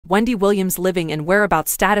Wendy Williams' living and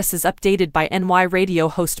whereabouts status is updated by NY radio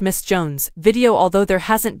host Miss Jones. Video. Although there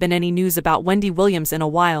hasn't been any news about Wendy Williams in a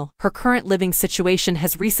while, her current living situation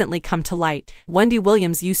has recently come to light. Wendy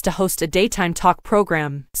Williams used to host a daytime talk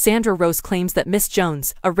program. Sandra Rose claims that Miss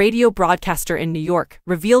Jones, a radio broadcaster in New York,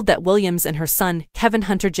 revealed that Williams and her son, Kevin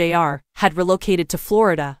Hunter Jr., had relocated to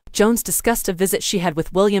Florida. Jones discussed a visit she had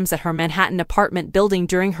with Williams at her Manhattan apartment building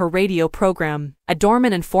during her radio program. A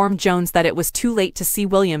doorman informed Jones that it was too late to see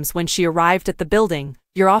Williams when she arrived at the building.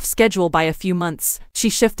 "You're off schedule by a few months," she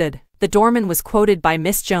shifted. The doorman was quoted by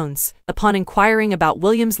Miss Jones. Upon inquiring about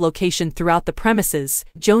Williams' location throughout the premises,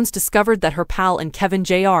 Jones discovered that her pal and Kevin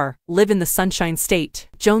Jr. live in the Sunshine State.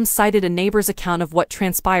 Jones cited a neighbor's account of what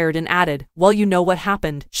transpired and added, "Well, you know what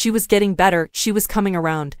happened. She was getting better, she was coming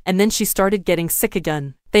around, and then she started getting sick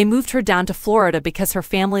again. They moved her down to Florida because her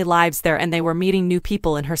family lives there and they were meeting new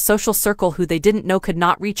people in her social circle who they didn't know could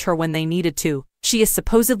not reach her when they needed to. She is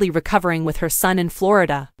supposedly recovering with her son in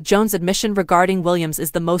Florida." Jones' admission regarding Williams is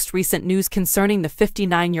the most recent news concerning the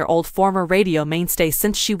 59-year-old former radio mainstay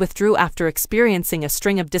since she withdrew after experiencing a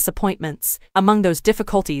string of disappointments. Among those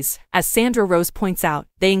difficulties, as Sandra Rose points out,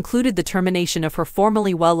 they included the termination of her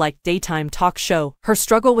formerly well-liked daytime talk show, her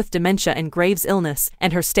struggle with dementia and Graves' illness,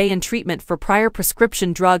 and her stay in treatment for prior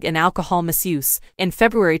prescription drug and alcohol misuse. In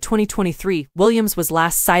February 2023, Williams was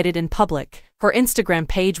last sighted in public. Her Instagram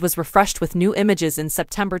page was refreshed with new images in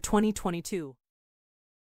September 2022.